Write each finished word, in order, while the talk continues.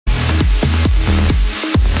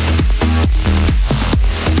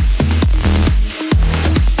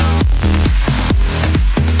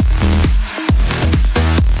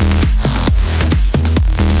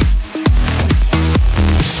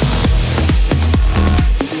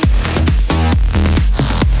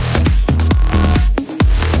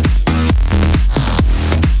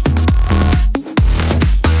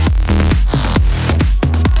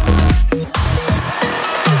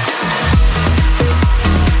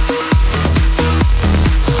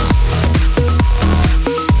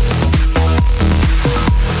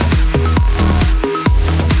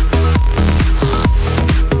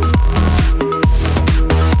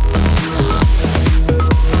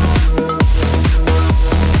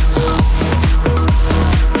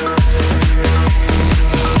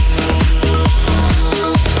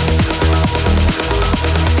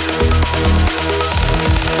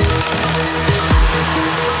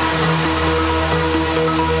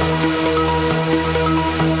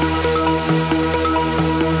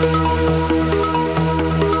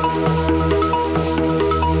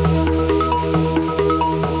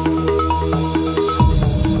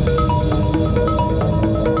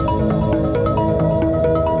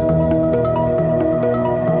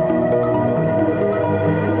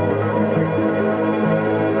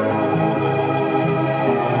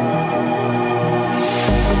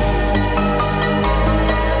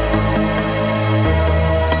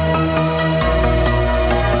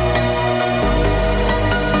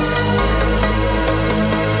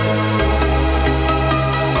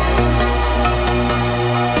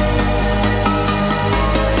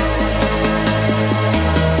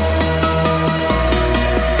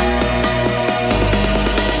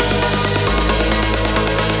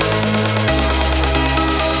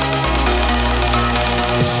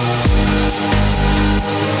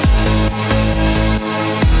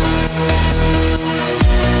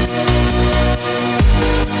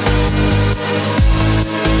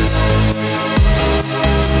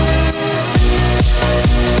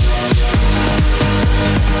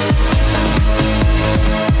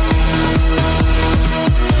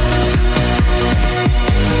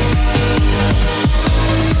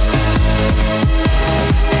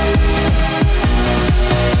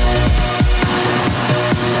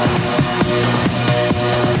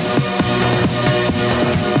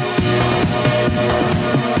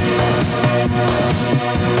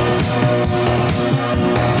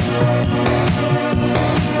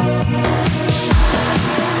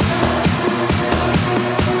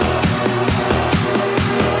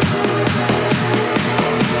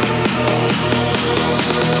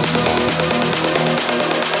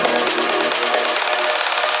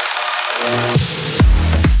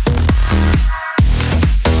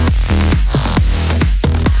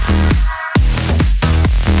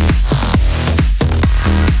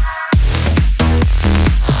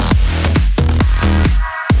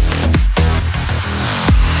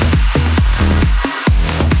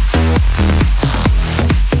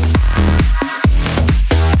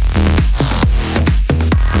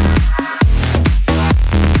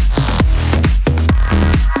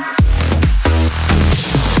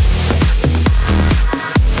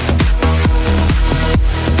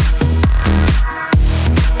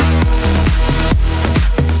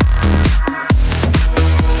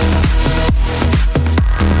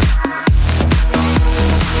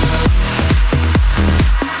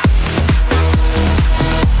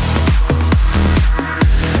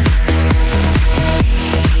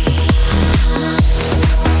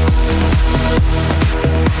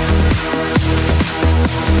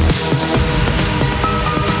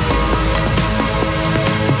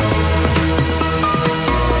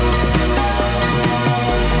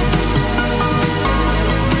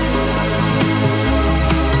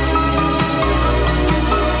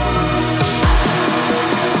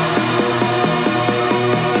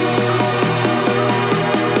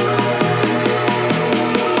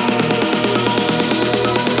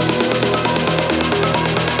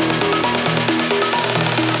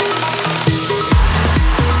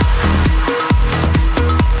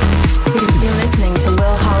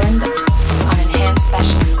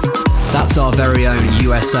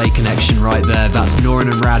USA connection right there. That's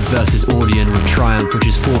Norin Rad versus Audien with Triumph, which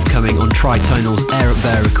is forthcoming on Tritonal's Air Up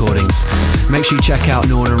There recordings. Make sure you check out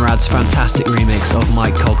Norin Rad's fantastic remix of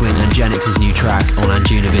Mike Coughlin and Genix's new track on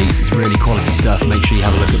Anjuna Beats. It's really quality stuff, make sure you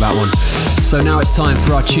have a look at that one. So now it's time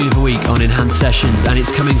for our tune of the week on Enhanced Sessions, and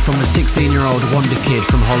it's coming from the 16-year-old wonder kid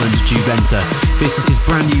from Holland, Juventa. This is his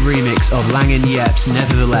brand new remix of Langen Yep's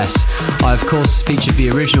Nevertheless. I of course featured the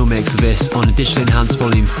original mix of this on a Digital Enhanced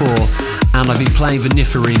Volume 4, and I've been playing the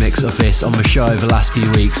Niffa remix of this on the show over the last few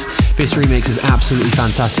weeks. This remix is absolutely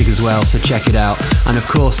fantastic as well, so check it out. And of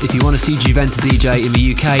course, if you want to see Juventa DJ in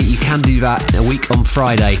the UK, you can do that a week on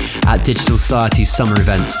Friday at Digital Society's summer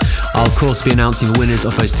event. I'll of course be announcing the winners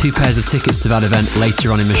of those 2 pairs of tickets to that event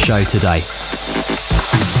later on in the show today.